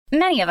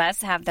Many of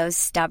us have those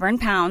stubborn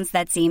pounds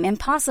that seem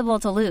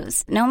impossible to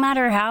lose, no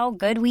matter how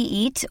good we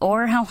eat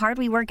or how hard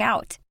we work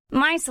out.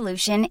 My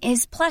solution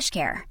is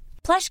PlushCare.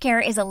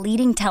 PlushCare is a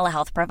leading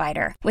telehealth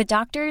provider with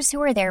doctors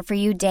who are there for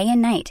you day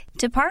and night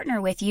to partner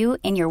with you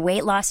in your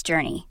weight loss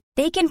journey.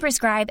 They can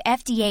prescribe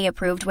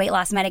FDA-approved weight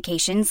loss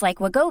medications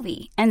like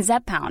Wegovy and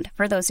Zepbound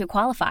for those who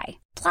qualify.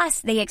 Plus,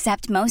 they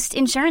accept most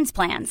insurance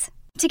plans.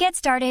 To get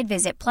started,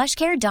 visit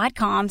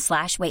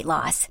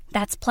plushcare.com/weightloss.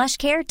 That's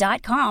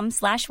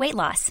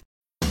plushcare.com/weightloss.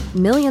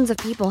 Millions of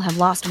people have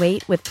lost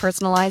weight with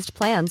personalized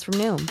plans from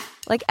Noom.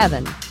 Like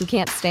Evan, who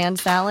can't stand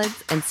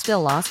salads and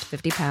still lost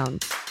 50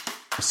 pounds.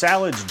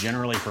 Salads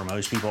generally for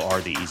most people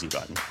are the easy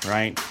button,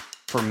 right?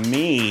 For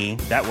me,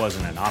 that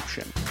wasn't an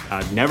option.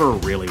 I never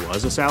really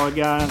was a salad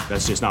guy.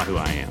 That's just not who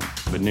I am.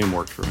 But Noom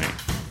worked for me.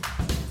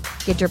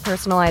 Get your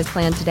personalized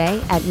plan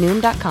today at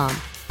Noom.com.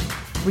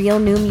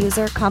 Real Noom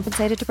user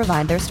compensated to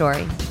provide their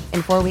story.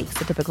 In 4 weeks,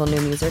 the typical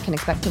Noom user can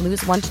expect to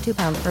lose 1 to 2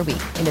 pounds per week.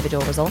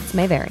 Individual results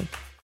may vary.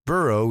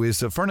 Burrow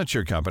is a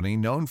furniture company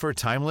known for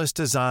timeless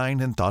design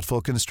and thoughtful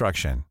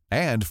construction,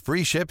 and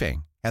free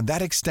shipping, and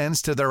that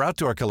extends to their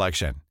outdoor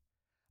collection.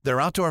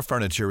 Their outdoor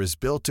furniture is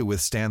built to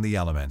withstand the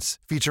elements,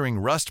 featuring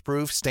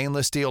rust-proof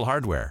stainless steel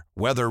hardware,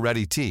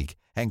 weather-ready teak,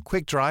 and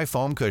quick-dry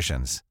foam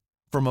cushions.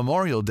 For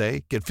Memorial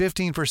Day, get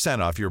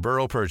 15% off your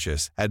Burrow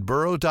purchase at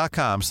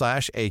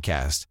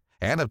burrow.com/acast,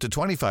 and up to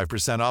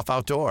 25% off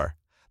outdoor.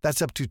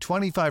 That's up to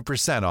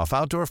 25% off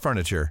outdoor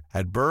furniture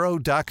at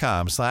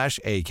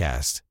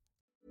burrow.com/acast.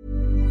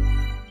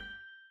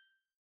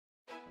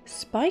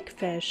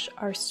 Spikefish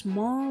are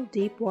small,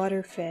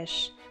 deep-water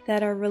fish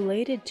that are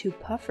related to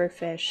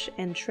pufferfish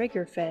and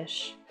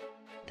triggerfish.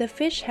 The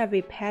fish have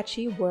a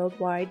patchy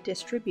worldwide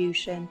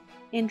distribution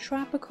in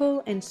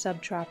tropical and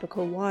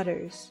subtropical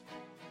waters.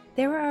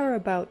 There are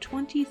about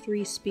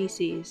 23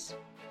 species.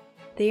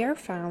 They are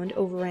found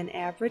over an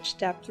average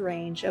depth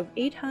range of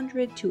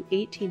 800 to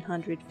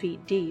 1,800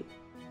 feet deep.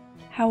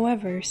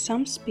 However,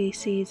 some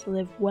species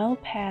live well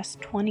past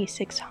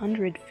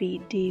 2,600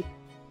 feet deep.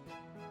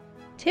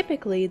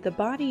 Typically, the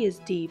body is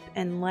deep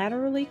and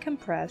laterally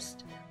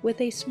compressed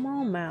with a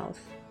small mouth.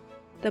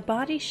 The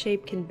body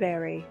shape can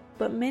vary,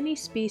 but many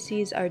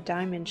species are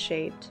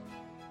diamond-shaped.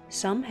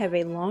 Some have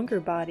a longer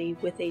body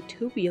with a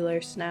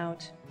tubular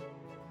snout.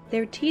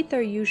 Their teeth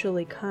are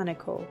usually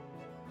conical.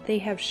 They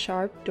have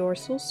sharp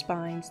dorsal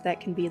spines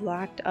that can be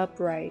locked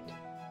upright.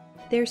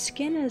 Their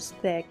skin is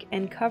thick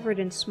and covered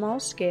in small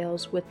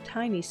scales with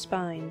tiny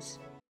spines.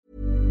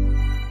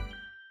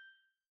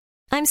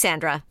 I'm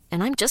Sandra,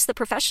 and I'm just the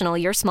professional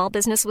your small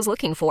business was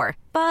looking for.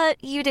 But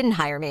you didn't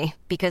hire me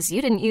because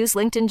you didn't use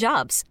LinkedIn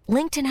Jobs.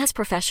 LinkedIn has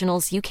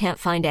professionals you can't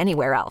find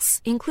anywhere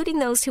else, including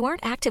those who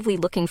aren't actively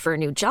looking for a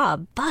new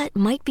job, but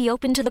might be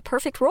open to the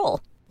perfect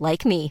role,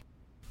 like me.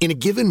 In a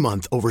given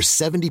month, over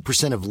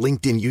 70% of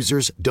LinkedIn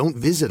users don't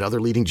visit other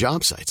leading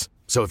job sites.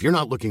 So if you're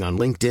not looking on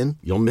LinkedIn,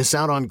 you'll miss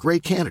out on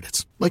great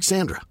candidates like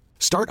Sandra.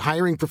 Start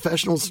hiring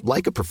professionals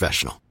like a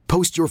professional.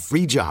 Post your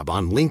free job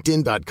on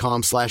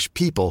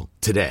linkedin.com/people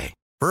today.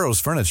 Burrow's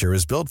furniture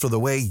is built for the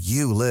way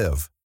you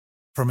live.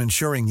 From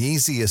ensuring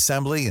easy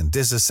assembly and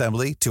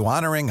disassembly to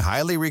honoring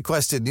highly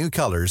requested new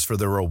colors for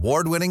their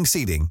award-winning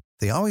seating,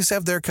 they always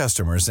have their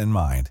customers in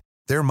mind.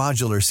 Their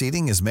modular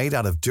seating is made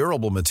out of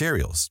durable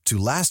materials to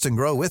last and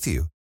grow with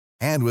you.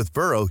 And with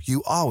Burrow,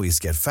 you always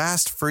get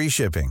fast, free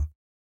shipping.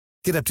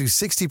 Get up to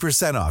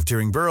 60% off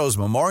during Burrow's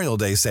Memorial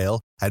Day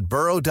sale at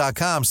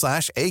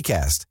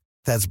burrow.com/acast.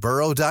 That's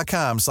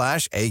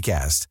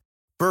burrow.com/acast.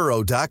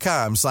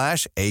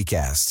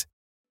 burrow.com/acast.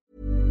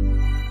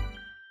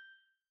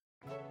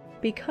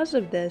 Because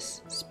of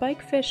this,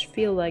 spikefish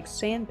feel like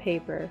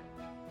sandpaper.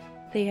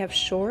 They have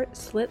short,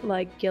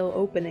 slit-like gill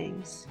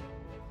openings.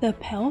 The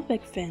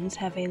pelvic fins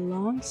have a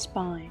long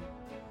spine.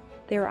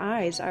 Their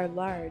eyes are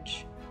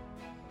large.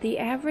 The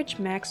average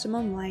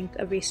maximum length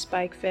of a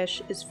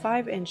spikefish is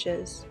 5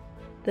 inches.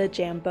 The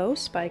jambot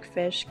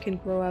spikefish can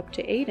grow up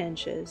to 8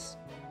 inches.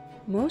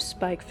 Most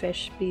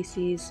spikefish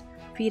species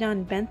feed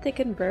on benthic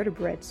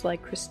invertebrates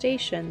like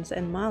crustaceans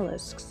and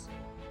mollusks.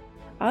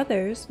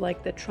 Others,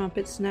 like the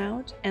trumpet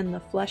snout and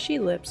the fleshy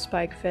lip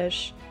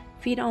spikefish,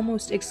 feed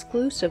almost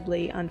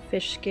exclusively on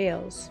fish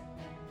scales.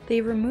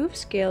 They remove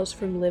scales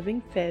from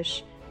living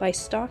fish by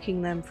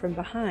stalking them from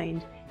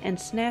behind and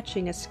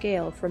snatching a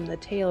scale from the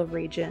tail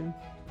region.